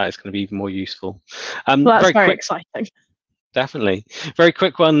intelligence, to that it's going to be even more useful. Well, that's very exciting. Definitely. Very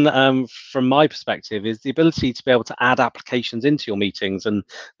quick one from my perspective is the ability to be able to add applications into your meetings. And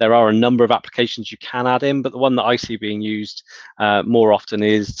there are a number of applications you can add in, but the one that I see being used more often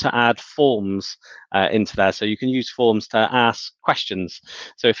is to add forms into there. So you can use forms to ask questions.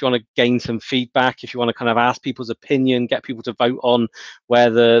 So if you want to gain some feedback, if you want to kind of ask people's opinion, get people to vote on where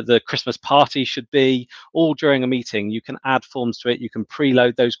the Christmas party should be, all during a meeting, you can add forms to it. You can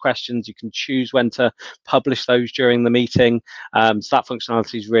preload those questions. You can choose when to publish those during the meeting. So that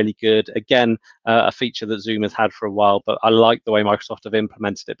functionality is really good. Again, a feature that Zoom has had for a while, but I like the way Microsoft have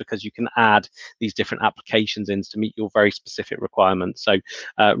implemented it because you can add these different applications in to meet your very specific requirements. So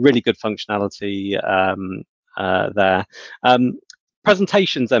really good functionality there.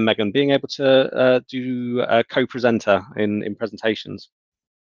 Presentations then, Megan, being able to do a co-presenter in presentations.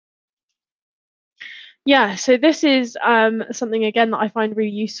 Yeah, so this is something, again, that I find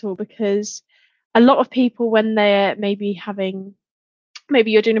really useful because a lot of people, when they're maybe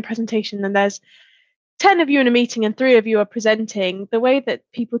you're doing a presentation and there's 10 of you in a meeting and 3 of you are presenting, the way that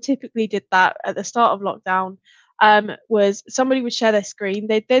people typically did that at the start of lockdown was somebody would share their screen.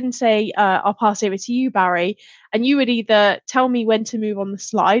 They'd then say, I'll pass over to you, Barry, and you would either tell me when to move on the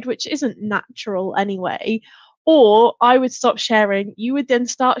slide, which isn't natural anyway, or I would stop sharing. You would then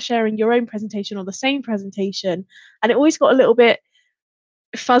start sharing your own presentation or the same presentation, and it always got a little bit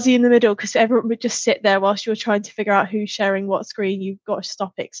fuzzy in the middle because everyone would just sit there whilst you're trying to figure out who's sharing what screen. You've got to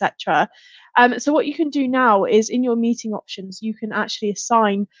stop it, etc. So what you can do now is in your meeting options, you can actually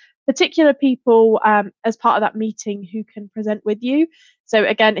assign particular people as part of that meeting who can present with you. So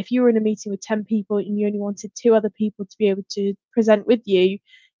again, if you were in a meeting with 10 people and you only wanted 2 other people to be able to present with you,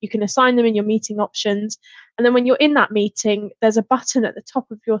 you can assign them in your meeting options. And then when you're in that meeting, there's a button at the top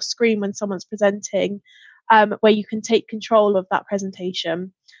of your screen when someone's presenting where you can take control of that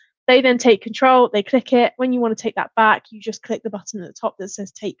presentation. They then take control, they click it. When you want to take that back, you just click the button at the top that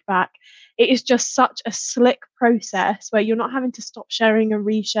says take back. It is just such a slick process where you're not having to stop sharing and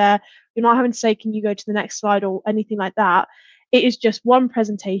reshare. You're not having to say, can you go to the next slide or anything like that. It is just one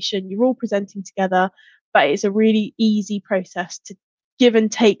presentation. You're all presenting together, but it's a really easy process to give and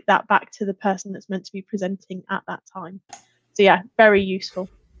take that back to the person that's meant to be presenting at that time. So yeah, very useful.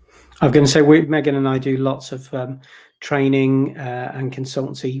 I'm going to say Megan and I do lots of training and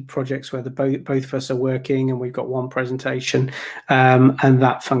consultancy projects where both of us are working, and we've got one presentation, and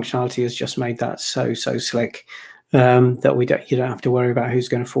that functionality has just made that so slick that you don't have to worry about who's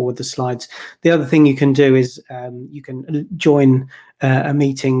going to forward the slides. The other thing you can do is you can join a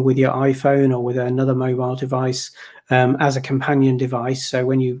meeting with your iPhone or with another mobile device as a companion device. So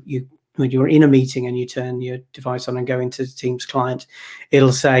when you're in a meeting and you turn your device on and go into the Teams client,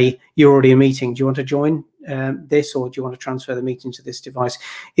 it'll say you're already in a meeting. Do you want to join this, or do you want to transfer the meeting to this device?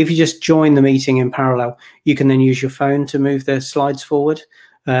 If you just join the meeting in parallel, you can then use your phone to move the slides forward.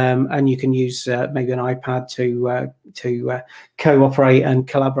 and you can use maybe an iPad to cooperate and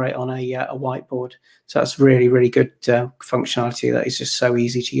collaborate on a whiteboard. So that's really, really good functionality that is just so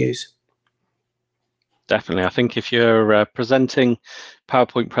easy to use. Definitely. I think if you're presenting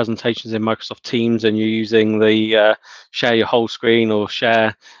PowerPoint presentations in Microsoft Teams and you're using the share your whole screen or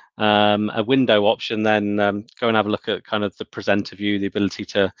share a window option, then go and have a look at kind of the presenter view, the ability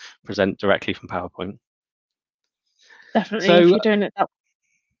to present directly from PowerPoint. Definitely, So, if you're doing it that way.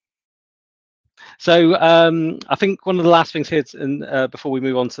 So I think one of the last things here, before we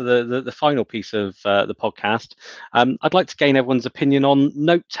move on to the final piece of the podcast, I'd like to gain everyone's opinion on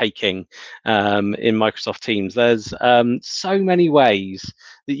note taking in Microsoft Teams. There's so many ways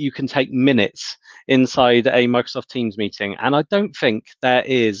that you can take minutes inside a Microsoft Teams meeting, and I don't think there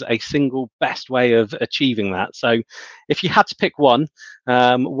is a single best way of achieving that. So if you had to pick one,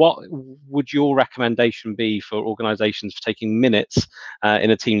 what would your recommendation be for organizations for taking minutes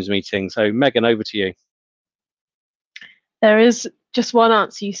in a Teams meeting? So Megan, over to you. There is just one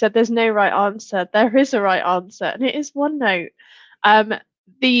answer. You said there's no right answer. There is a right answer, and it is OneNote.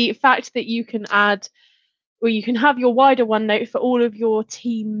 The fact that you can add, or you can have your wider OneNote for all of your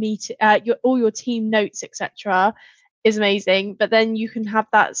team all your team notes, etc., is amazing. But then you can have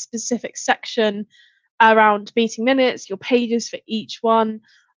that specific section around meeting minutes, your pages for each one.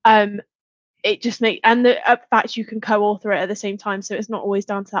 It just and the fact you can co-author it at the same time, so it's not always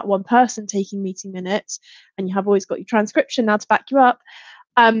down to that one person taking meeting minutes, and you have always got your transcription now to back you up.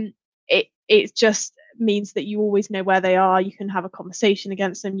 It just means that you always know where they are. You can have a conversation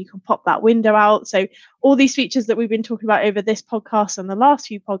against them. You can pop that window out. So all these features that we've been talking about over this podcast and the last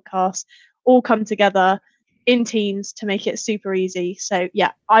few podcasts all come together in Teams to make it super easy. So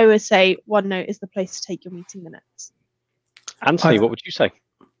yeah, I would say OneNote is the place to take your meeting minutes. Anthony, what would you say?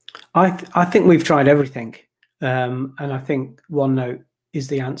 I think we've tried everything, and I think OneNote is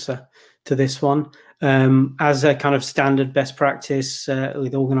the answer to this one. As a kind of standard best practice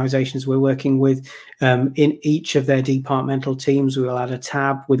with organizations we're working with, in each of their departmental teams, we'll add a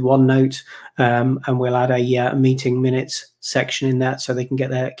tab with OneNote, and we'll add a meeting minutes section in that, so they can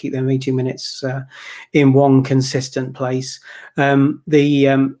keep their meeting minutes in one consistent place.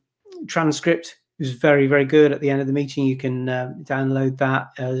 The transcript is very, very good. At the end of the meeting, you can download that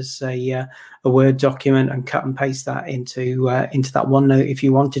as a Word document and cut and paste that into that OneNote if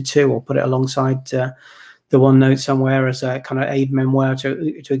you wanted to, or put it alongside the OneNote somewhere as a kind of aide-memoire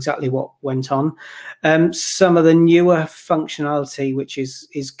to exactly what went on. Some of the newer functionality, which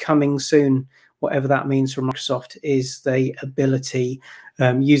is coming soon, whatever that means for Microsoft, is the ability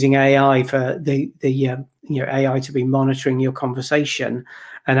using AI for the AI to be monitoring your conversation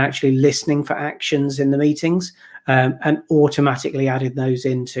and actually listening for actions in the meetings, and automatically added those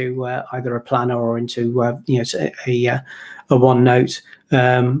into either a planner or into a OneNote.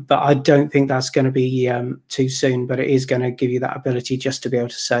 But I don't think that's going to be too soon. But it is going to give you that ability just to be able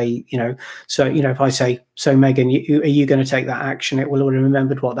to say, if I say, so Megan, are you going to take that action? It will already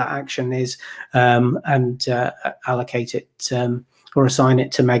remembered what that action is, and allocate it or assign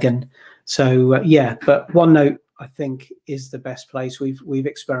it to Megan. So but OneNote, I think, is the best place. We've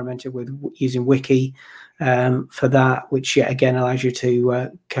experimented with using Wiki for that, which again allows you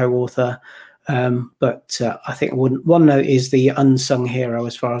to co-author. But I think OneNote is the unsung hero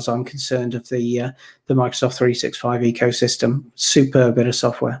as far as I'm concerned of the Microsoft 365 ecosystem. Superb bit of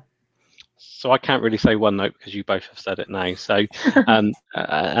software. So I can't really say OneNote because you both have said it now. So and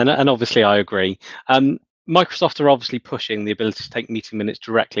obviously I agree. Microsoft are obviously pushing the ability to take meeting minutes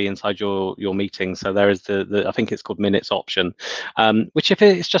directly inside your meeting. So there is the I think it's called minutes option, which if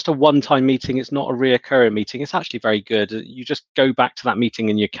it's just a one-time meeting, it's not a reoccurring meeting, it's actually very good. You just go back to that meeting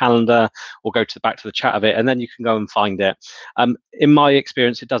in your calendar or go back to the chat of it, and then you can go and find it. In my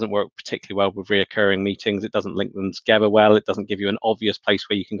experience, it doesn't work particularly well with reoccurring meetings. It doesn't link them together well. It doesn't give you an obvious place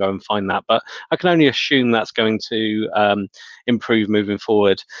where you can go and find that. But I can only assume that's going to improve moving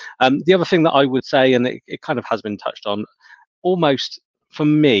forward. The other thing that I would say, and it kind of has been touched on, almost for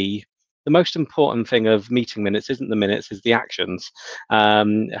me, the most important thing of meeting minutes isn't the minutes, is the actions.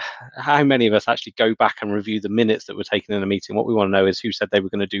 How many of us actually go back and review the minutes that were taken in a meeting? What we want to know is who said they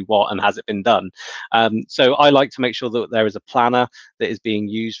were going to do what and has it been done? So I like to make sure that there is a planner that is being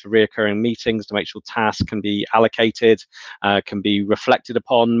used for reoccurring meetings to make sure tasks can be allocated, can be reflected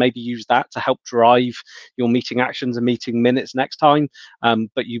upon. Maybe use that to help drive your meeting actions and meeting minutes next time.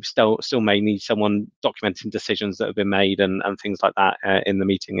 But you still may need someone documenting decisions that have been made and things like that in the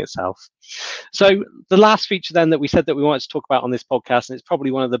meeting itself. So the last feature then that we said that we wanted to talk about on this podcast, and it's probably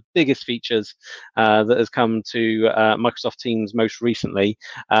one of the biggest features that has come to Microsoft Teams most recently.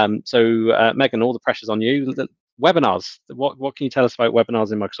 So Megan, all the pressure's on you. webinars. What can you tell us about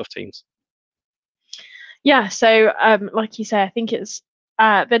webinars in Microsoft Teams? Yeah, so like you say, I think it's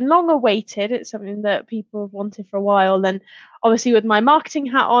been long awaited. It's something that people have wanted for a while. And obviously with my marketing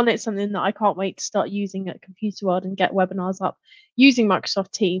hat on, it's something that I can't wait to start using at Computer World and get webinars up using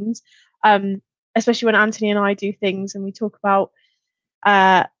Microsoft Teams. Especially when Anthony and I do things and we talk about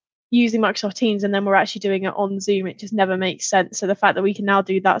using Microsoft Teams and then we're actually doing it on Zoom, it just never makes sense. So the fact that we can now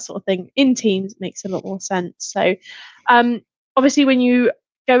do that sort of thing in Teams makes a lot more sense. So obviously when you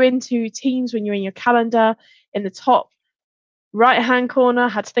go into Teams, when you're in your calendar, in the top right hand corner, I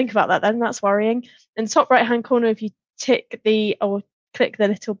had to think about that then, that's worrying. In the top right hand corner, if you click the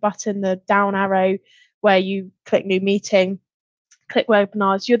little button, the down arrow where you click new meeting, click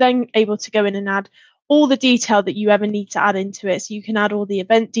webinars, you're then able to go in and add all the detail that you ever need to add into it. So you can add all the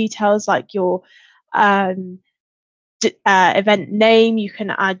event details like your event name, you can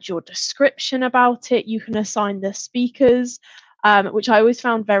add your description about it, you can assign the speakers, which I always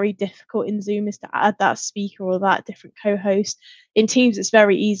found very difficult in Zoom, is to add that speaker or that different co-host. In Teams, it's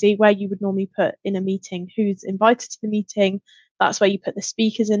very easy, where you would normally put in a meeting who's invited to the meeting, that's where you put the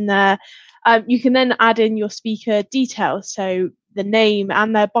speakers in there. You can then add in your speaker details, so the name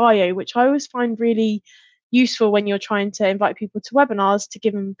and their bio, which I always find really useful when you're trying to invite people to webinars, to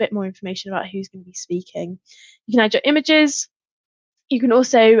give them a bit more information about who's going to be speaking. You can add your images. You can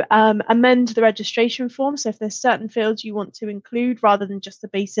also amend the registration form. So if there's certain fields you want to include rather than just the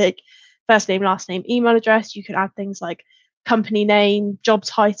basic first name, last name, email address, you can add things like company name, job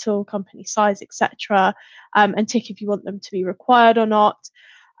title, company size, etc., and tick if you want them to be required or not.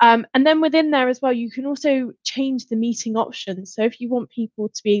 And then within there as well, you can also change the meeting options. So if you want people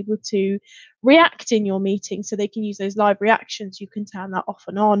to be able to react in your meeting, so they can use those live reactions, you can turn that off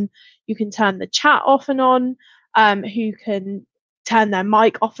and on. You can turn the chat off and on. Who can turn their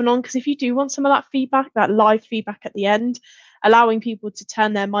mic off and on, because if you do want some of that feedback, that live feedback at the end, allowing people to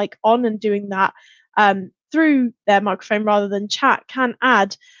turn their mic on and doing that through their microphone rather than chat can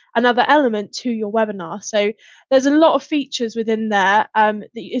add another element to your webinar. So there's a lot of features within there that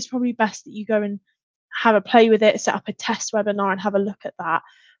it's probably best that you go and have a play with it, set up a test webinar and have a look at that.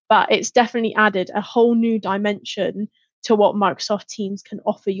 But it's definitely added a whole new dimension to what Microsoft Teams can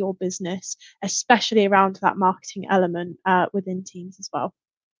offer your business, especially around that marketing element within Teams as well.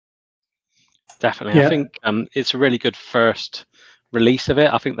 Definitely. Yeah. I think it's a really good first release of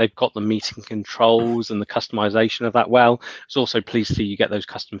it. I think they've got the meeting controls and the customization of that well. It's also pleased to see you get those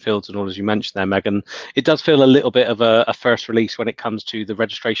custom fields and all, as you mentioned there, Megan. It does feel a little bit of a first release when it comes to the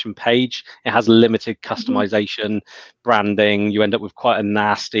registration page. It has limited customization, branding. You end up with quite a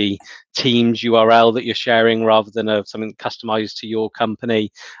nasty Teams URL that you're sharing rather than something customized to your company.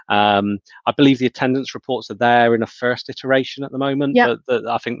 I believe the attendance reports are there in a first iteration at the moment, but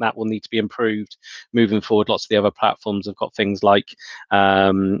I think that will need to be improved moving forward. Lots of the other platforms have got things like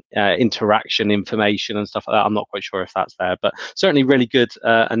interaction information and stuff like that. I'm not quite sure if that's there, but certainly really good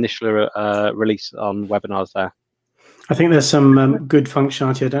initial release on webinars there. I think there's some good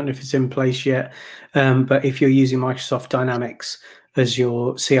functionality. I don't know if it's in place yet, but if you're using Microsoft Dynamics as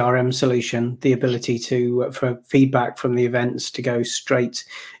your CRM solution, the ability to for feedback from the events to go straight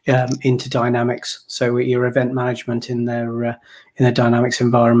into Dynamics, so your event management in their Dynamics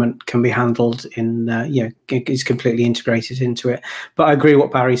environment can be handled in it's completely integrated into it. But I agree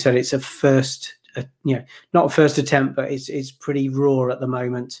what Barry said. It's a first. Not a first attempt, but it's pretty raw at the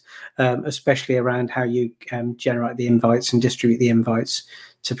moment, especially around how you generate the invites and distribute the invites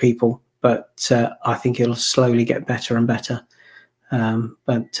to people. But I think it'll slowly get better and better.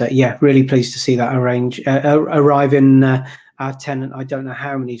 Really pleased to see that arrive in our tenant. I don't know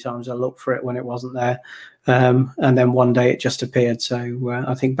how many times I looked for it when it wasn't there, and then one day it just appeared. So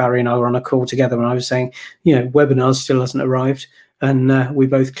I think Barry and I were on a call together when I was saying, webinars still hasn't arrived. And we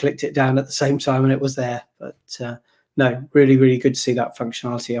both clicked it down at the same time and it was there. But no, really, really good to see that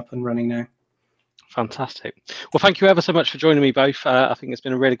functionality up and running now. Fantastic. Well, thank you ever so much for joining me both. I think it's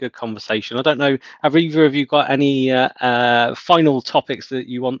been a really good conversation. I don't know, have either of you got any final topics that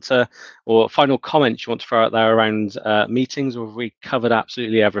you want to, or final comments you want to throw out there around meetings, or have we covered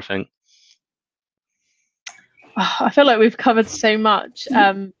absolutely everything? I feel like we've covered so much.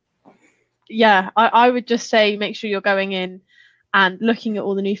 I would just say make sure you're going in and looking at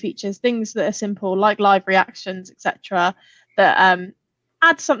all the new features, things that are simple like live reactions, etc., that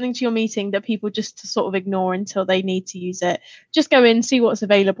add something to your meeting that people just sort of ignore until they need to use it. Just go in, see what's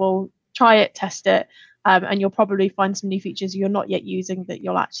available, try it, test it, and you'll probably find some new features you're not yet using that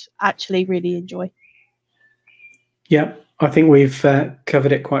you'll actually really enjoy. Yeah, I think we've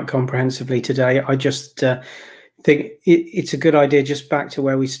covered it quite comprehensively today. I just think it's a good idea, just back to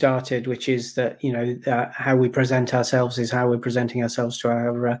where we started, which is that, you know, how we present ourselves is how we're presenting ourselves to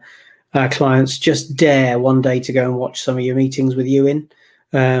our clients. Just dare one day to go and watch some of your meetings with you in,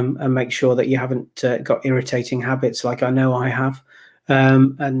 and make sure that you haven't got irritating habits like I know I have,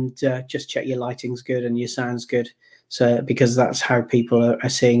 and just check your lighting's good and your sound's good. So, because that's how people are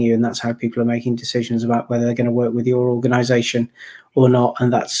seeing you, and that's how people are making decisions about whether they're going to work with your organization or not.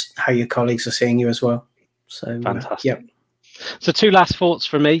 And that's how your colleagues are seeing you as well. So, fantastic. Yep. So 2 last thoughts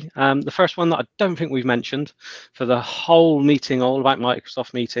from me. The first one that I don't think we've mentioned for the whole meeting, all about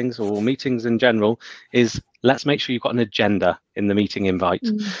Microsoft meetings or meetings in general, is let's make sure you've got an agenda in the meeting invite.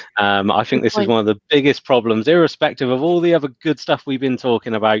 I think this is one of the biggest problems, irrespective of all the other good stuff we've been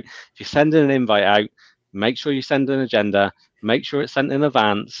talking about. If you're sending an invite out, make sure you send an agenda, make sure it's sent in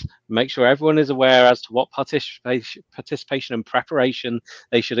advance, make sure everyone is aware as to what participation and preparation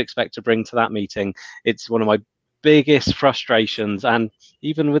they should expect to bring to that meeting. It's one of my biggest frustrations, and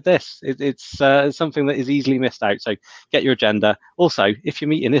even with this, it's something that is easily missed out. So get your agenda. Also, if your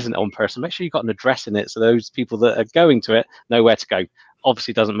meeting isn't on person, make sure you've got an address in it so those people that are going to it know where to go.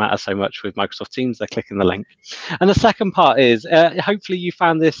 Obviously doesn't matter so much with Microsoft Teams, they're clicking the link. And the second part is, hopefully you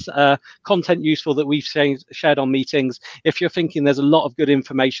found this content useful that we've shared on meetings. If you're thinking there's a lot of good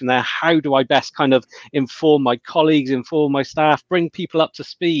information there, how do I best kind of inform my colleagues, inform my staff, bring people up to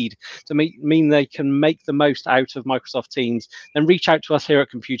speed to mean they can make the most out of Microsoft Teams, then reach out to us here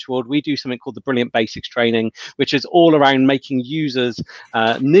at Computer World. We do something called the Brilliant Basics training, which is all around making users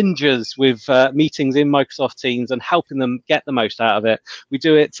ninjas with meetings in Microsoft Teams and helping them get the most out of it. We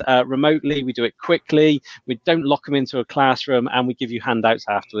do it remotely, we do it quickly, we don't lock them into a classroom, and we give you handouts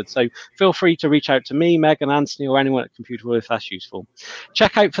afterwards. So feel free to reach out to me, Megan, Anthony, or anyone at Computer World if that's useful.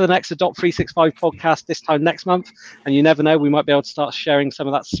 Check out for the next Adopt 365 podcast this time next month, and you never know, we might be able to start sharing some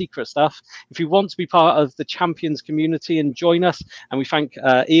of that secret stuff. If you want to be part of the Champions community and join us, and we thank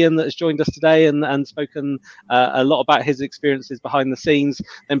Ian that has joined us today and spoken a lot about his experiences behind the scenes,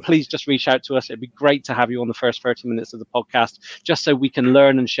 then please just reach out to us. It'd be great to have you on the first 30 minutes of the podcast, just so we can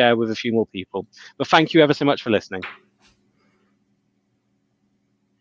learn and share with a few more people. But thank you ever so much for listening.